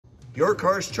Your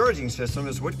car's charging system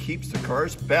is what keeps the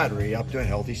car's battery up to a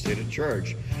healthy state of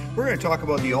charge. We're going to talk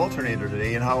about the alternator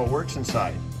today and how it works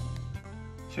inside.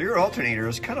 So your alternator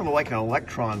is kind of like an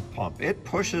electron pump. It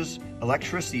pushes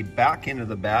electricity back into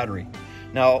the battery.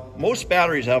 Now, most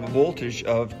batteries have a voltage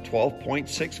of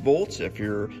 12.6 volts. If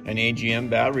you're an AGM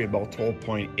battery, about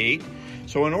 12.8.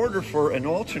 So in order for an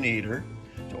alternator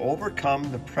to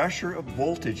overcome the pressure of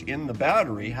voltage in the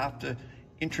battery, you have to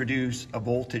introduce a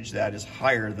voltage that is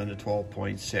higher than a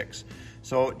 12.6.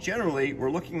 So generally, we're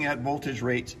looking at voltage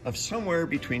rates of somewhere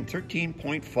between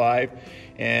 13.5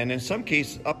 and in some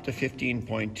cases up to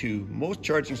 15.2. Most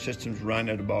charging systems run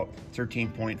at about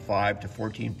 13.5 to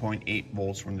 14.8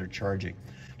 volts when they're charging.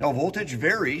 Now, voltage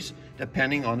varies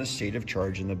depending on the state of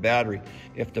charge in the battery.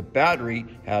 If the battery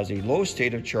has a low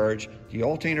state of charge, the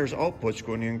alternator's output is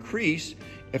going to increase.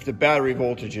 If the battery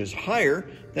voltage is higher,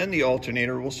 then the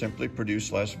alternator will simply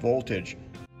produce less voltage.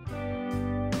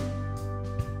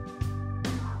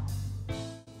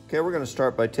 Okay, we're going to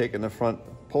start by taking the front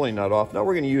pulley nut off. Now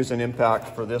we're going to use an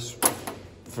impact for the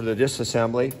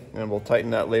disassembly, and we'll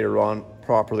tighten that later on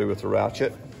properly with the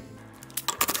ratchet.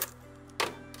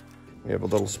 We have a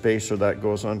little spacer that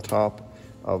goes on top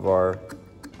of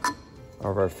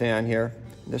our fan here.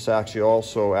 This actually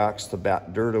also acts to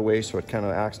bat dirt away, so it kind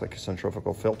of acts like a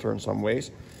centrifugal filter in some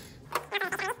ways.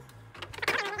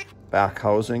 Back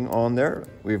housing on there.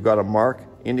 We've got a mark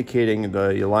indicating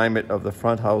the alignment of the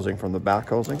front housing from the back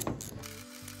housing.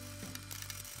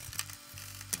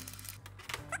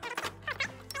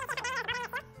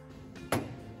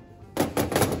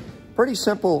 Pretty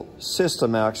simple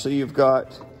system, actually. You've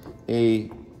got a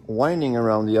winding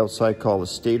around the outside called a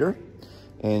stator,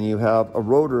 and you have a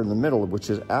rotor in the middle,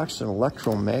 which is actually an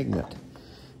electromagnet.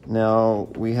 Now,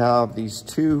 we have these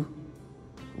two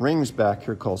rings back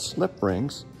here called slip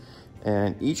rings,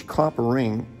 and each copper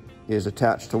ring is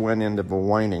attached to one end of a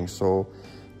winding. So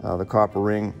the copper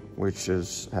ring, which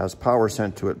has power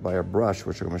sent to it by a brush,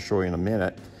 which I'm going to show you in a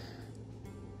minute,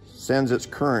 sends its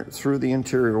current through the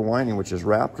interior winding, which is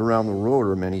wrapped around the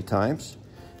rotor many times.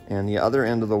 And the other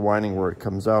end of the winding where it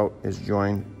comes out is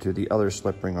joined to the other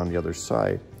slip ring on the other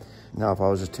side. Now, if I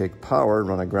was to take power,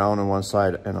 run a ground on one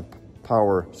side and a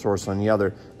power source on the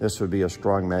other, this would be a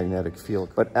strong magnetic field.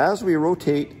 But as we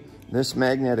rotate this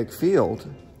magnetic field,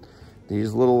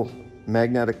 these little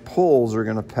magnetic poles are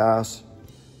going to pass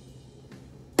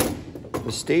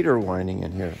the stator winding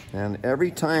in here. And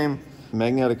every time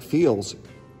magnetic fields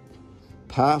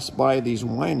pass by these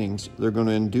windings, they're going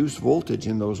to induce voltage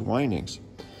in those windings.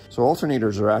 So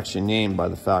alternators are actually named by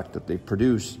the fact that they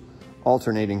produce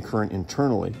alternating current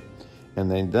internally,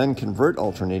 and they then convert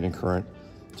alternating current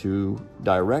to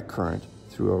direct current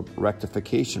through a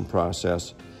rectification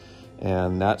process.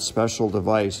 And that special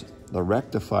device, the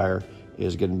rectifier,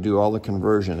 is going to do all the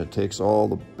conversion. It takes all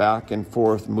the back and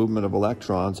forth movement of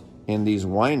electrons in these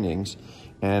windings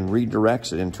and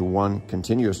redirects it into one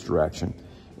continuous direction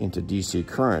into DC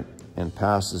current and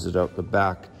passes it out the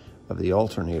back of the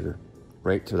alternator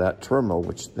right to that terminal,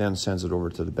 which then sends it over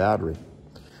to the battery.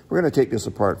 We're going to take this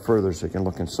apart further so you can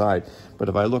look inside. But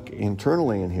if I look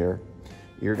internally in here,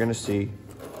 you're going to see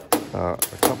a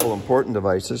couple important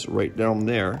devices right down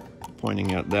there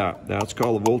pointing at that. That's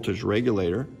called a voltage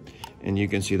regulator. And you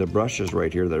can see the brushes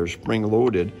right here that are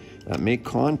spring-loaded that make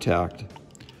contact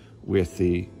with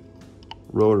the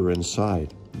rotor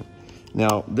inside.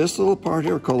 Now, this little part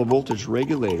here called a voltage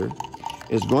regulator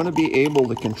is going to be able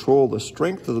to control the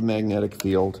strength of the magnetic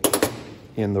field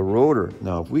in the rotor.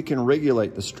 Now, if we can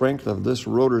regulate the strength of this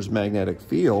rotor's magnetic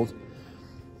field,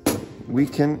 we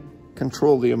can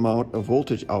control the amount of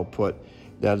voltage output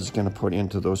that is going to put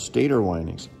into those stator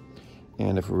windings.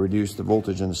 And if we reduce the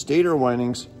voltage in the stator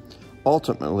windings,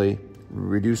 ultimately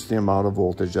reduce the amount of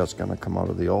voltage that's going to come out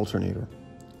of the alternator.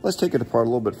 Let's take it apart a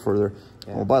little bit further.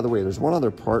 Oh, by the way, there's one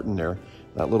other part in there,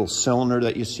 that little cylinder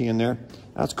that you see in there,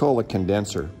 that's called a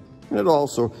condenser. And it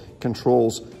also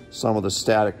controls some of the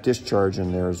static discharge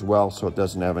in there as well, so it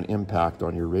doesn't have an impact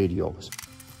on your radios.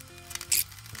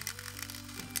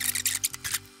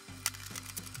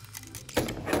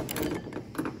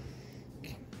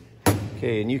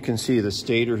 Okay, and you can see the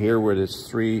stator here with its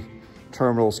three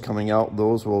terminals coming out.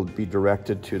 Those will be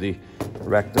directed to the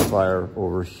rectifier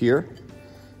over here.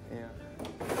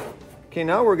 Okay,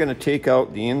 now we're going to take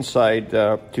out the inside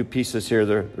two pieces here,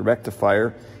 the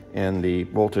rectifier and the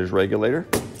voltage regulator.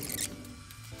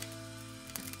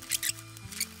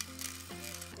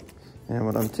 And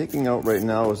what I'm taking out right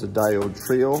now is a diode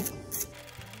trio,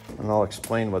 and I'll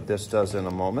explain what this does in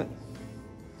a moment.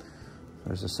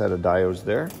 There's a set of diodes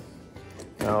there.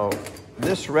 Now,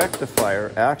 this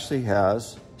rectifier actually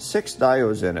has 6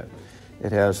 diodes in it.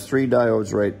 It has 3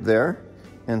 diodes right there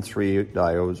and 3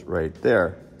 diodes right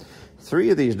there.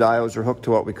 3 of these diodes are hooked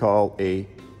to what we call a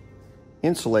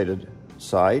insulated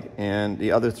side, and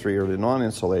the other 3 are the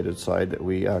non-insulated side that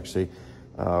we actually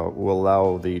will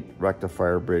allow the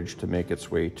rectifier bridge to make its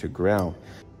way to ground.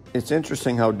 It's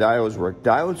interesting how diodes work.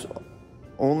 Diodes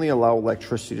only allow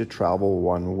electricity to travel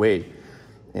one way,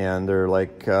 and they're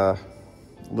like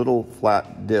little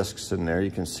flat discs in there.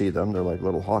 You can see them. They're like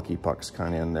little hockey pucks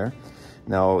kind of in there.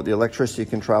 Now, the electricity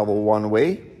can travel one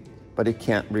way, but it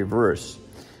can't reverse.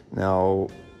 Now,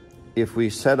 if we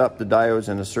set up the diodes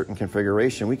in a certain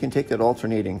configuration, we can take that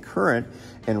alternating current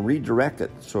and redirect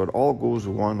it so it all goes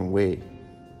one way.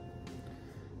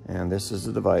 And this is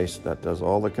the device that does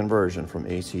all the conversion from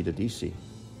AC to DC.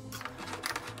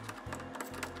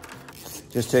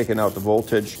 Just taking out the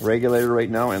voltage regulator right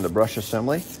now and the brush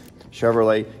assembly.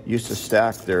 Chevrolet used to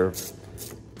stack their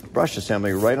brush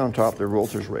assembly right on top of their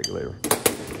voltage regulator.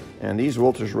 And these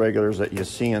voltage regulators that you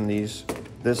see in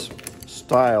this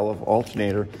style of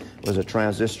alternator was a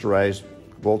transistorized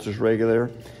voltage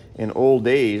regulator. In old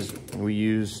days, we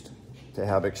used to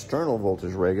have external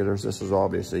voltage regulators. This is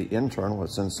obviously internal,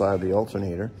 it's inside the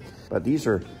alternator. But these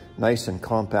are nice and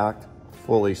compact,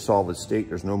 fully solid state.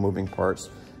 There's no moving parts,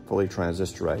 fully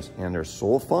transistorized. And their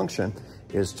sole function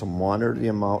is to monitor the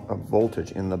amount of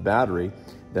voltage in the battery,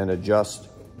 then adjust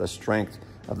the strength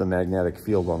of the magnetic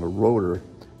field on the rotor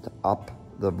to up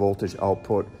the voltage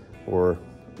output or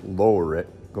lower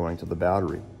it going to the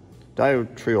battery.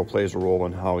 Diode trio plays a role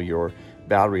in how your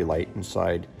battery light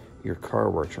inside your car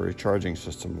works, or your charging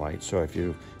system light. So if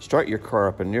you start your car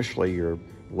up initially, your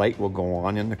light will go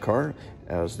on in the car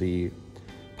as the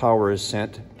power is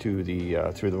sent to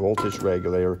the through the voltage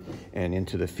regulator and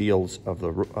into the fields of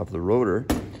the rotor.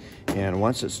 And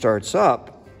once it starts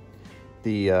up,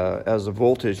 as the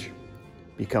voltage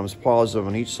becomes positive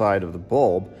on each side of the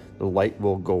bulb, the light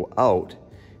will go out.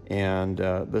 And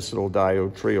this little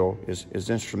diode trio is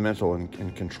instrumental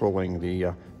in controlling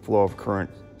the flow of current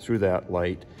through that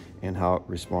light and how it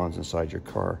responds inside your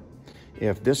car.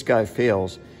 If this guy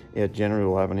fails, it generally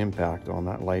will have an impact on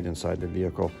that light inside the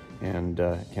vehicle and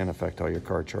can affect how your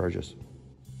car charges.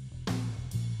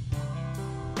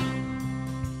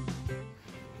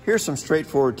 Here's some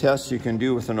straightforward tests you can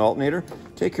do with an alternator.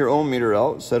 Take your ohm meter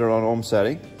out, set it on ohm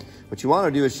setting. What you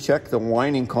want to do is check the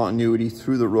winding continuity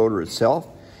through the rotor itself.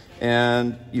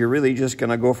 And you're really just going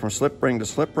to go from slip ring to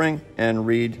slip ring and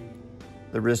read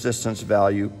the resistance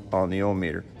value on the ohm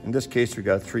meter. In this case, we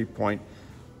got 3.0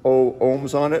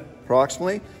 ohms on it,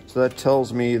 approximately. So that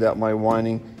tells me that my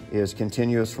winding is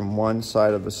continuous from one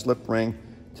side of the slip ring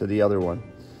to the other one.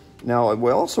 Now,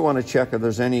 we also want to check if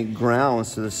there's any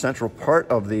grounds to the central part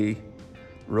of the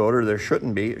rotor. There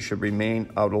shouldn't be. It should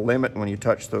remain out of limit when you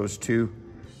touch those 2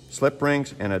 slip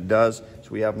rings, and it does. So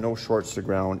we have no shorts to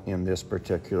ground in this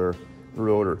particular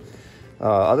rotor.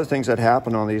 Other things that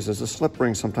happen on these is the slip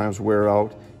rings sometimes wear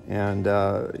out, and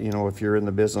you know, if you're in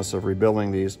the business of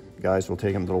rebuilding these, guys will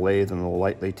take them to the lathe and they'll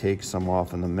lightly take some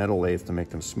off in the metal lathe to make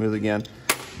them smooth again.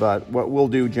 But what we'll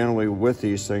do generally with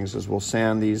these things is we'll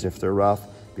sand these if they're rough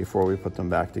before we put them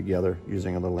back together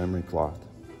using a little emery cloth.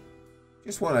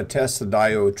 Just want to test the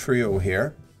diode trio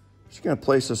here. Just going to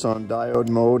place this on diode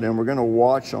mode, and we're going to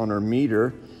watch on our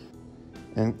meter,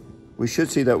 and we should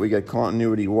see that we get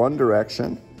continuity one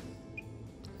direction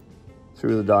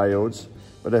through the diodes.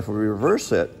 But if we reverse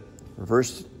the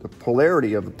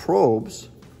polarity of the probes,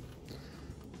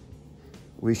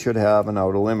 we should have an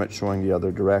outer limit showing the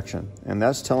other direction. And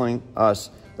that's telling us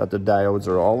that the diodes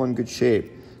are all in good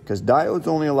shape, because diodes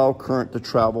only allow current to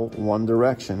travel one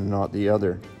direction, not the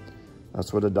other.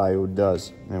 That's what a diode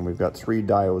does. And we've got 3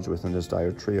 diodes within this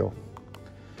diode trio.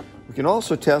 We can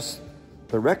also test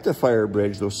the rectifier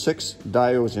bridge, those 6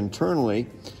 diodes internally.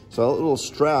 So a little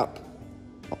strap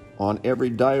on every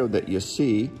diode that you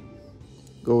see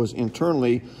goes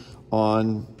internally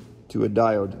on to a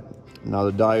diode. Now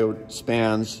the diode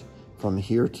spans from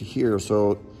here to here,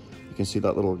 so you can see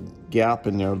that little gap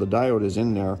in there. The diode is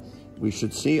in there. We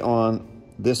should see on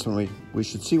this one, we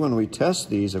should see when we test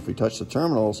these, if we touch the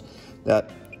terminals,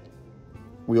 that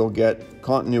we'll get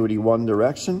continuity one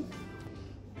direction.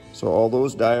 So all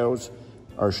those diodes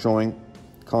are showing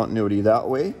continuity that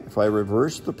way. If I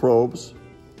reverse the probes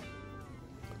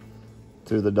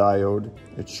through the diode,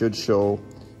 it should show,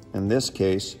 in this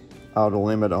case, out of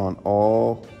limit on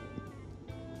all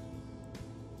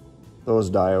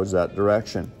those diodes that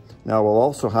direction. Now we'll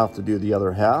also have to do the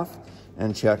other half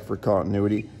and check for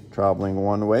continuity traveling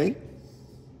one way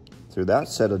through that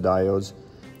set of diodes,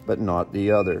 but not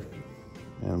the other.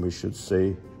 And we should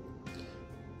see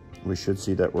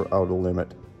that we're out of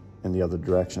limit in the other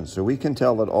direction. So we can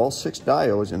tell that all 6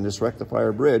 diodes in this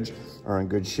rectifier bridge are in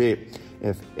good shape.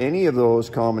 If any of those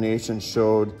combinations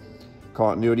showed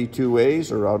continuity 2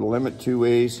 ways or out of limit 2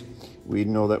 ways, we'd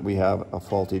know that we have a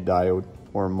faulty diode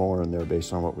or more in there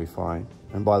based on what we find.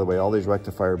 And by the way, all these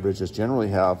rectifier bridges generally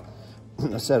have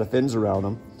a set of fins around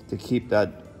them to keep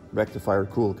that rectifier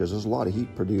cool, because there's a lot of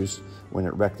heat produced when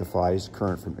it rectifies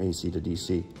current from AC to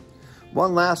DC.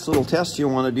 One last little test you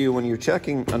want to do when you're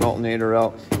checking an alternator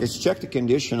out is check the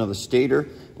condition of the stator.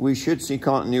 We should see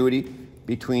continuity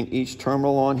between each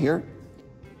terminal on here.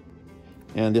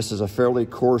 And this is a fairly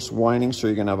coarse winding, so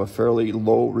you're going to have a fairly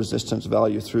low resistance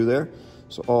value through there.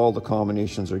 So all the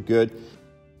combinations are good.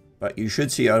 But you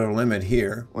should see out of limit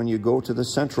here. When you go to the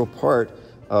central part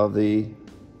of the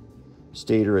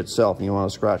stator itself, and you want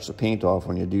to scratch the paint off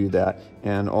when you do that,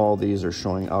 and all these are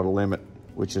showing out of limit,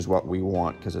 which is what we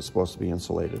want because it's supposed to be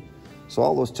insulated. So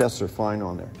all those tests are fine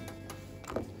on there.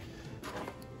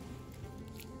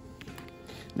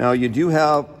 Now you do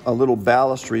have a little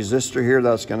ballast resistor here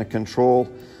that's going to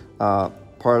control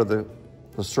part of the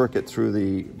circuit through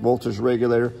the voltage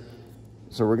regulator.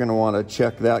 So we're going to want to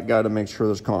check that guy to make sure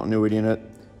there's continuity in it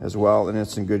as well, and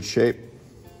it's in good shape.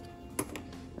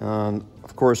 And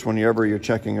of course, whenever you're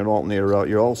checking an alternator out,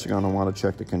 you're also going to want to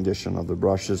check the condition of the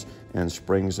brushes and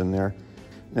springs in there.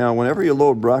 Now, whenever you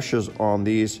load brushes on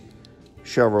these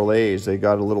Chevrolets, they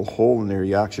got a little hole in there.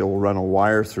 You actually will run a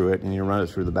wire through it, and you run it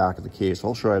through the back of the case.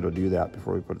 I'll show you how to do that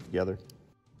before we put it together.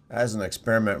 As an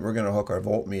experiment, we're going to hook our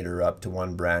voltmeter up to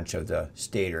one branch of the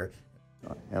stator.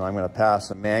 And I'm going to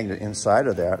pass a magnet inside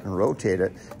of that and rotate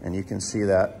it, and you can see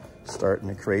that starting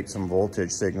to create some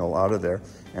voltage signal out of there.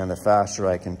 And the faster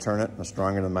I can turn it, the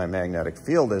stronger my magnetic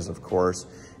field is, of course,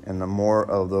 and the more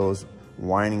of those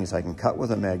windings I can cut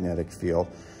with a magnetic field,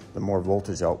 the more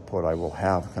voltage output I will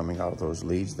have coming out of those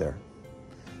leads there.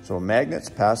 So magnets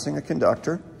passing a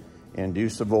conductor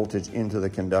induce the voltage into the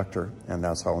conductor, and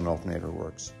that's how an alternator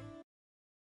works.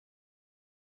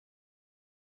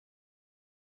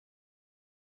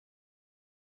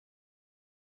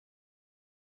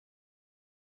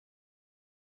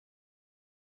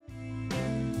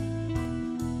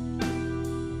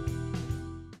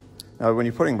 Now, when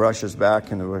you're putting brushes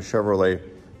back into a Chevrolet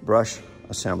brush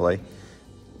assembly,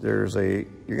 you're going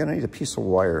to need a piece of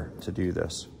wire to do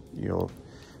this. You'll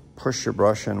push your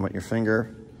brush in with your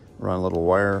finger, run a little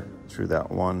wire through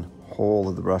that one hole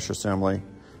of the brush assembly,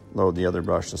 load the other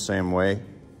brush the same way,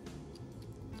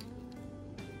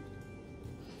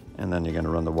 and then you're going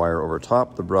to run the wire over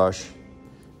top the brush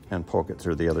and poke it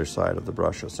through the other side of the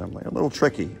brush assembly. A little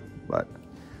tricky, but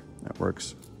that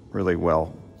works really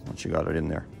well once you got it in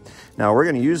there. Now we're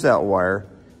going to use that wire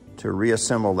to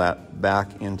reassemble that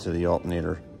back into the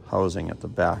alternator housing at the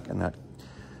back, and that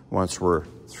once we're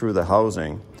through the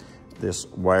housing, this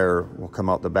wire will come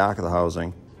out the back of the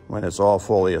housing. When it's all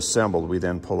fully assembled, we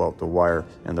then pull out the wire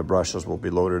and the brushes will be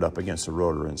loaded up against the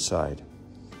rotor inside.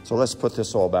 So let's put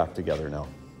this all back together now.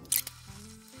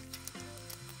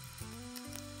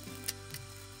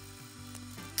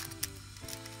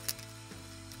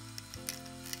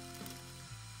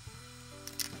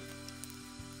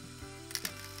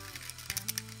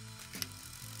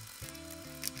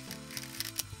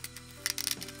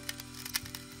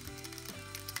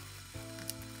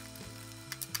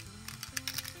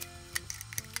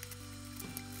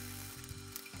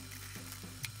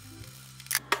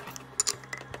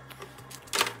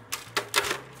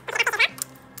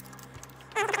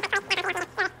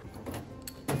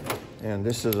 And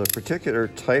this is a particular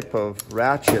type of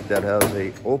ratchet that has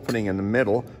an opening in the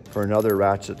middle for another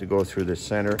ratchet to go through the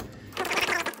center.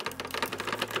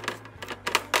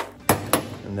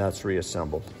 And that's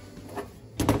reassembled.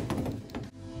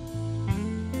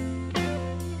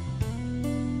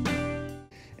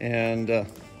 And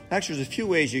actually, there's a few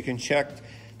ways you can check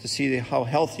to see how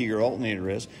healthy your alternator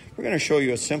is. We're going to show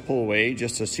you a simple way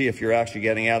just to see if you're actually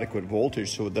getting adequate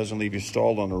voltage so it doesn't leave you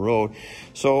stalled on the road.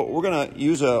 So we're going to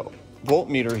use a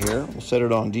voltmeter here. We'll set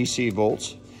it on DC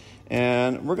volts.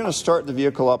 And we're going to start the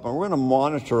vehicle up, and we're going to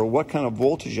monitor what kind of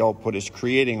voltage output it's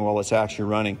creating while it's actually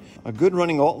running. A good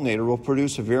running alternator will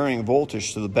produce a varying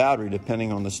voltage to the battery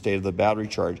depending on the state of the battery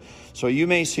charge. So you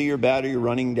may see your battery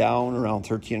running down around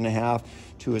 13.5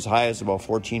 to as high as about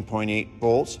 14.8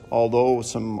 volts, although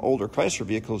some older Chrysler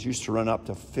vehicles used to run up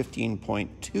to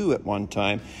 15.2 at one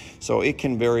time, so it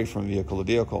can vary from vehicle to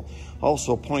vehicle.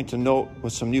 Also, point to note,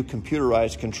 with some new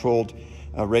computerized controlled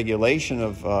regulation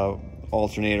of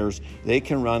alternators, they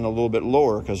can run a little bit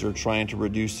lower because they're trying to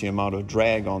reduce the amount of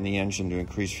drag on the engine to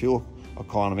increase fuel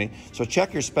economy. So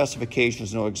check your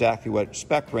specifications, know exactly what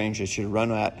spec range they should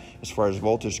run at as far as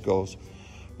voltage goes.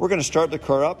 We're going to start the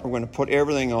car up. We're going to put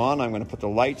everything on. I'm going to put the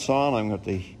lights on. I'm going to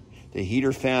put the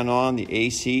heater fan on, the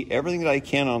AC, everything that I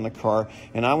can on the car,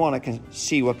 and I want to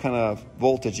see what kind of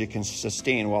voltage it can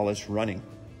sustain while it's running.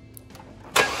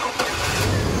 So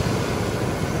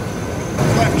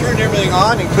I've turned everything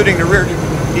on, including the rear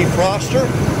defroster,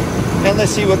 and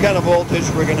let's see what kind of voltage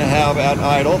we're going to have at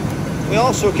idle. We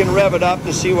also can rev it up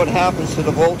to see what happens to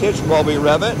the voltage while we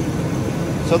rev it.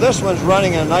 So this one's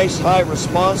running a nice high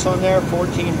response on there,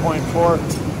 14.4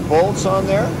 volts on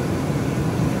there.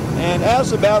 And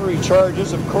as the battery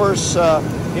charges, of course,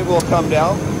 it will come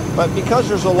down. But because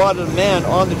there's a lot of demand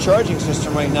on the charging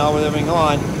system right now with everything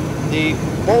on, the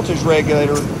voltage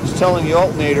regulator is telling the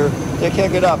alternator to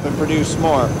kick it up and produce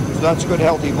more. So that's a good,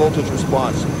 healthy voltage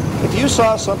response. If you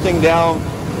saw something down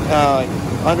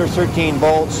under 13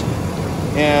 volts,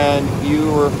 and you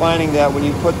were finding that when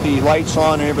you put the lights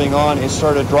on and everything on, it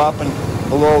started dropping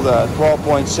below the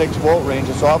 12.6 volt range,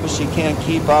 it obviously can't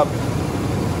keep up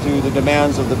to the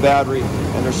demands of the battery,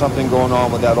 and there's something going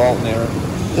on with that alternator.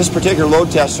 This particular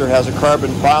load tester has a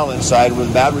carbon file inside where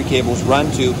the battery cables run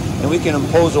to, and we can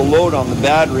impose a load on the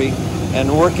battery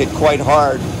and work it quite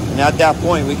hard. And at that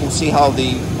point, we can see how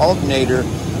the alternator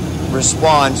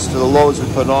responds to the loads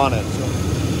we put on it.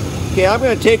 Okay, I'm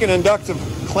going to take an inductive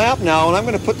clamp now, and I'm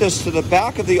going to put this to the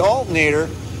back of the alternator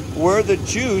where the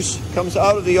juice comes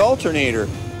out of the alternator.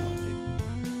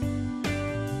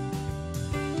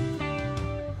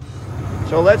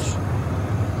 So let's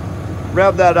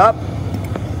rev that up.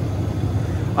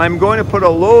 I'm going to put a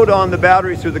load on the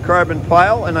battery through the carbon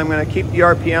file, and I'm going to keep the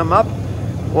RPM up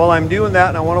while I'm doing that,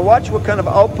 and I want to watch what kind of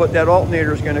output that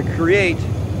alternator is going to create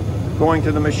going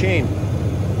to the machine.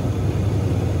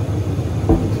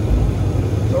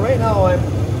 So right now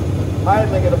I'm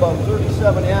idling at about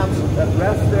 37 amps at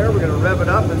rest there. We're going to rev it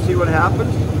up and see what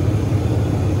happens.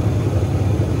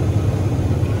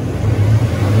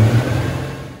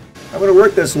 I'm going to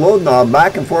work this load knob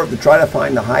back and forth to try to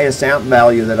find the highest amp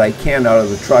value that I can out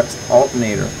of the truck's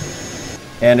alternator.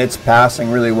 And it's passing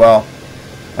really well.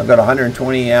 I've got a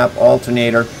 120 amp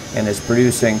alternator and it's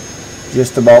producing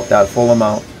just about that full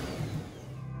amount.